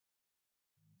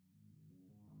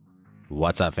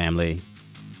What's up, family?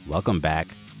 Welcome back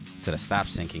to the Stop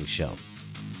Sinking Show,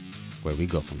 where we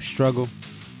go from struggle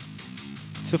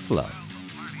to flow.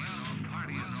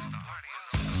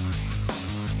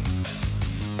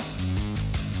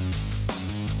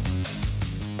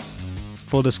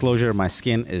 Full disclosure, my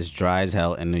skin is dry as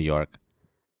hell in New York,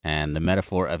 and the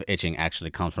metaphor of itching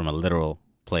actually comes from a literal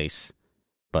place.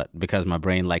 But because my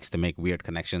brain likes to make weird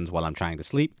connections while I'm trying to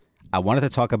sleep, I wanted to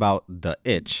talk about the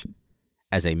itch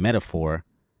as a metaphor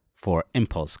for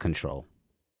impulse control.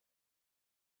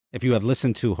 If you have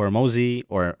listened to Hormozi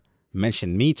or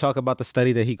mentioned me talk about the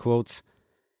study that he quotes,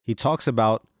 he talks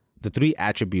about the 3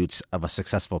 attributes of a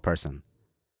successful person.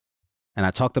 And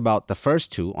I talked about the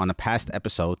first 2 on a past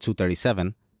episode,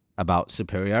 237, about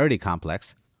superiority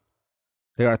complex.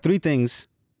 There are 3 things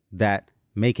that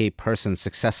make a person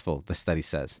successful, the study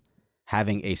says.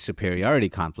 Having a superiority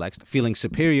complex, feeling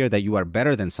superior that you are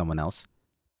better than someone else.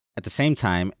 At the same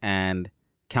time, and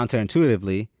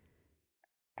counterintuitively,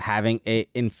 having an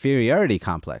inferiority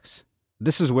complex.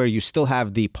 This is where you still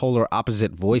have the polar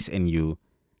opposite voice in you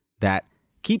that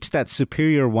keeps that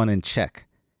superior one in check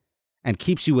and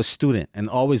keeps you a student and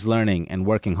always learning and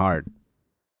working hard.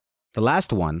 The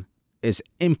last one is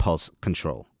impulse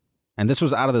control. And this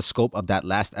was out of the scope of that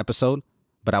last episode,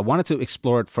 but I wanted to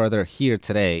explore it further here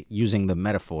today using the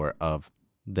metaphor of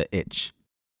the itch.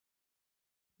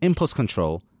 Impulse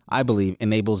control, I believe,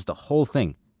 enables the whole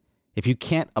thing. If you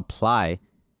can't apply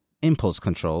impulse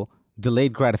control,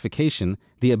 delayed gratification,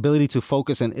 the ability to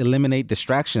focus and eliminate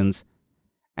distractions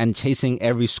and chasing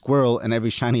every squirrel and every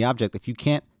shiny object, if you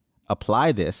can't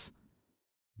apply this,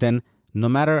 then no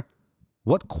matter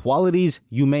what qualities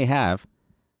you may have,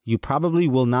 you probably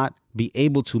will not be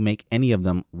able to make any of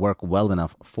them work well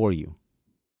enough for you.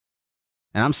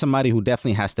 And I'm somebody who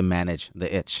definitely has to manage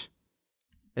the itch.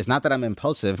 It's not that I'm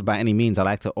impulsive by any means. I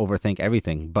like to overthink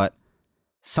everything, but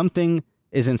something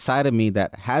is inside of me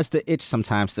that has the itch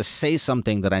sometimes to say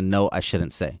something that I know I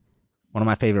shouldn't say. One of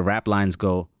my favorite rap lines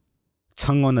go,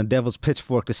 "Tongue on the devil's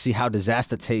pitchfork to see how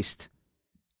disaster tastes."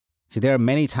 See, there are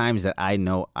many times that I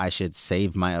know I should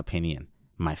save my opinion,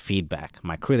 my feedback,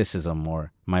 my criticism,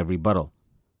 or my rebuttal.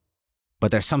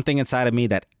 But there's something inside of me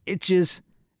that itches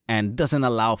and doesn't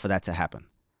allow for that to happen.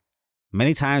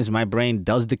 Many times my brain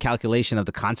does the calculation of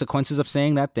the consequences of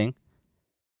saying that thing,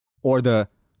 or the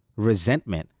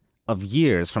resentment of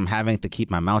years from having to keep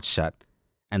my mouth shut,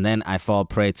 and then I fall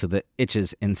prey to the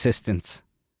itch's insistence.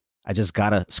 I just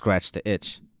gotta scratch the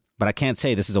itch. But I can't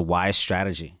say this is a wise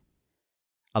strategy.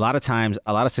 A lot of times,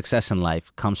 a lot of success in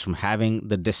life comes from having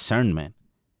the discernment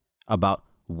about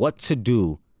what to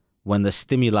do when the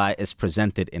stimuli is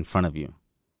presented in front of you.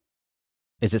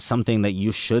 Is it something that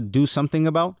you should do something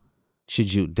about?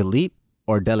 Should you delete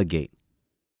or delegate?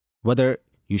 Whether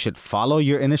you should follow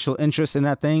your initial interest in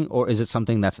that thing, or is it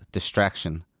something that's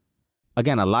distraction?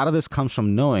 Again, a lot of this comes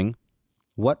from knowing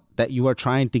what that you are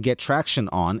trying to get traction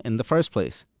on in the first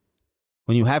place.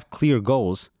 When you have clear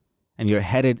goals and you're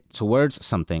headed towards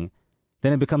something,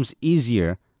 then it becomes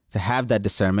easier to have that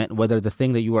discernment whether the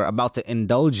thing that you are about to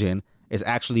indulge in is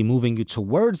actually moving you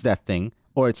towards that thing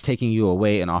or it's taking you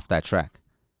away and off that track.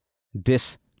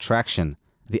 Distraction,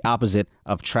 the opposite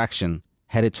of traction,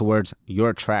 headed towards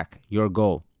your track, your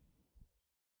goal.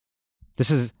 This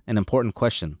is an important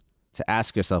question to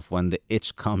ask yourself when the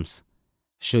itch comes.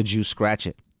 Should you scratch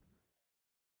it?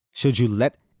 Should you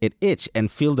let it itch and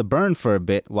feel the burn for a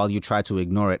bit while you try to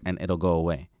ignore it and it'll go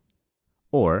away?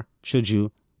 Or should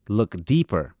you look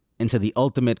deeper into the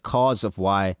ultimate cause of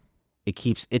why it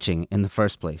keeps itching in the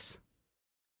first place?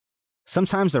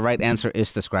 Sometimes the right answer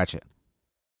is to scratch it.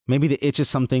 Maybe the itch is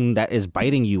something that is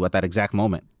biting you at that exact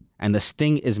moment, and the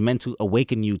sting is meant to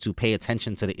awaken you to pay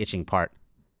attention to the itching part.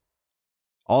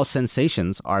 All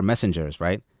sensations are messengers,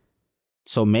 right?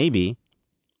 So maybe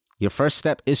your first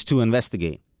step is to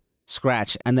investigate,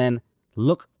 scratch, and then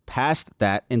look past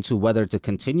that into whether to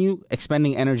continue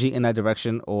expending energy in that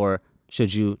direction, or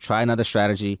should you try another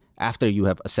strategy after you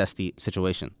have assessed the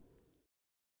situation.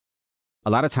 A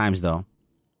lot of times, though,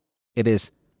 it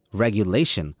is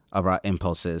regulation of our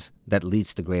impulses that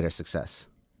leads to greater success.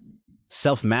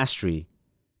 Self-mastery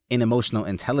in emotional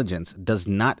intelligence does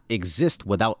not exist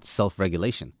without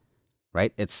self-regulation,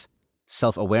 right? It's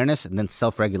self-awareness and then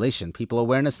self-regulation, people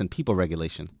awareness and people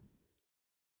regulation.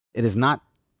 It is not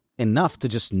enough to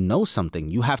just know something.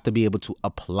 You have to be able to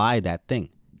apply that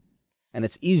thing. And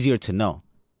it's easier to know.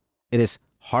 It is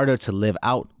harder to live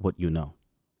out what you know.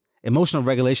 Emotional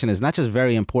regulation is not just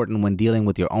very important when dealing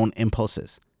with your own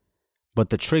impulses, but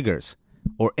the triggers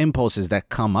or impulses that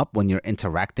come up when you're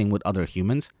interacting with other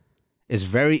humans is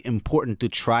very important to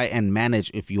try and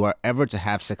manage if you are ever to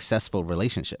have successful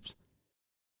relationships.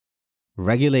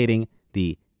 regulating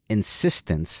the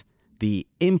insistence, the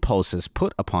impulses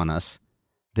put upon us,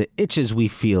 the itches we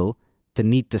feel, the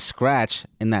need to scratch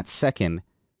in that second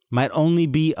might only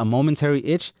be a momentary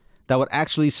itch that would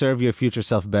actually serve your future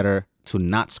self better to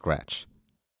not scratch.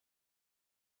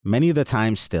 Many of the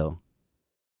times still,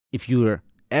 if you were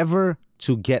ever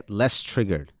to get less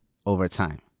triggered over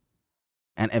time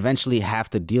and eventually have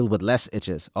to deal with less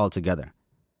itches altogether,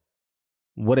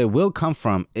 what it will come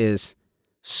from is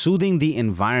soothing the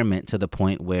environment to the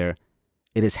point where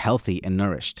it is healthy and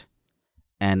nourished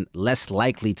and less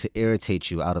likely to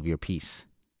irritate you out of your peace.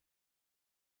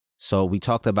 So we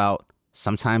talked about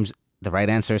sometimes the right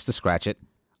answer is to scratch it,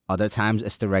 other times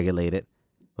is to regulate it,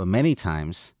 but many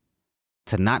times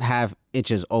to not have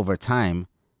itches over time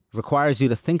requires you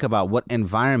to think about what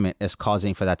environment is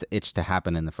causing for that itch to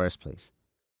happen in the first place.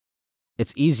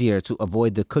 It's easier to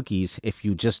avoid the cookies if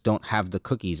you just don't have the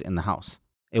cookies in the house.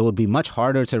 It would be much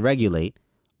harder to regulate,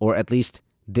 or at least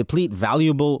deplete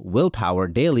valuable willpower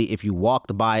daily if you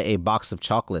walked by a box of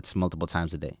chocolates multiple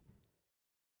times a day.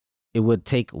 It would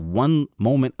take one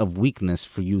moment of weakness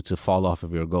for you to fall off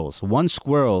of your goals. One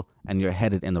squirrel and you're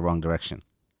headed in the wrong direction.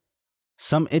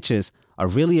 Some itches are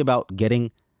really about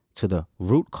getting to the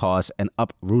root cause and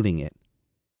uprooting it.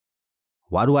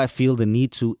 Why do I feel the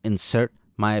need to insert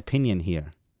my opinion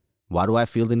here? Why do I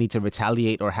feel the need to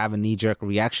retaliate or have a knee-jerk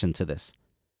reaction to this?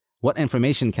 What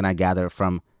information can I gather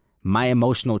from my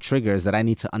emotional triggers that I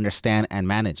need to understand and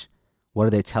manage? What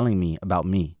are they telling me about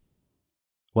me?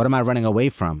 What am I running away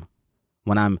from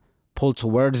when I'm pulled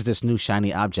towards this new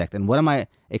shiny object? And what am I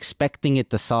expecting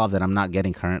it to solve that I'm not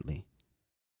getting currently?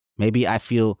 Maybe I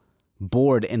feel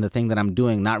bored in the thing that I'm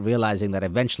doing, not realizing that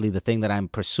eventually the thing that I'm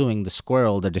pursuing, the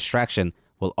squirrel, the distraction,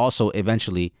 will also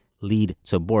eventually lead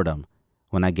to boredom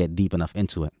when I get deep enough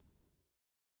into it.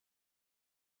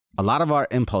 A lot of our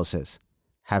impulses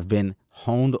have been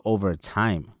honed over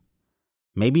time,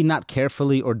 maybe not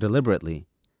carefully or deliberately,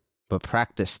 but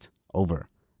practiced over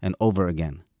and over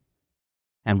again.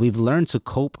 And we've learned to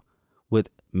cope with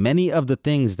many of the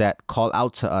things that call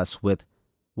out to us with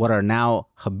what are now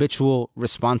habitual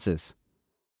responses.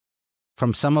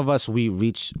 From some of us, we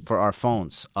reach for our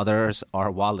phones, others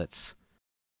our wallets,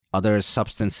 others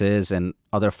substances and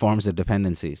other forms of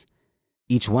dependencies.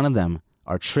 Each one of them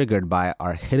are triggered by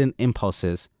our hidden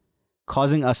impulses,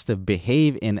 causing us to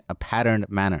behave in a patterned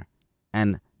manner,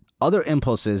 and other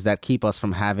impulses that keep us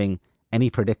from having any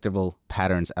predictable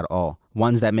patterns at all,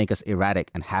 ones that make us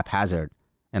erratic and haphazard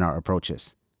in our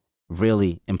approaches.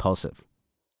 Really impulsive.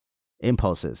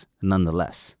 Impulses,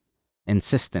 nonetheless.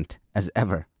 Insistent as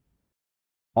ever.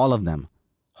 All of them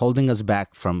holding us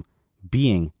back from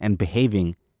being and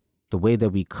behaving the way that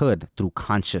we could through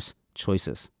conscious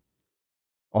choices.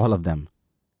 All of them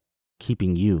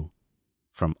keeping you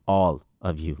from all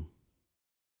of you.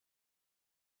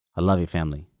 I love you,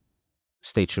 family.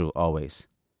 Stay true always.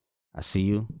 I'll see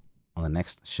you on the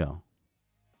next show.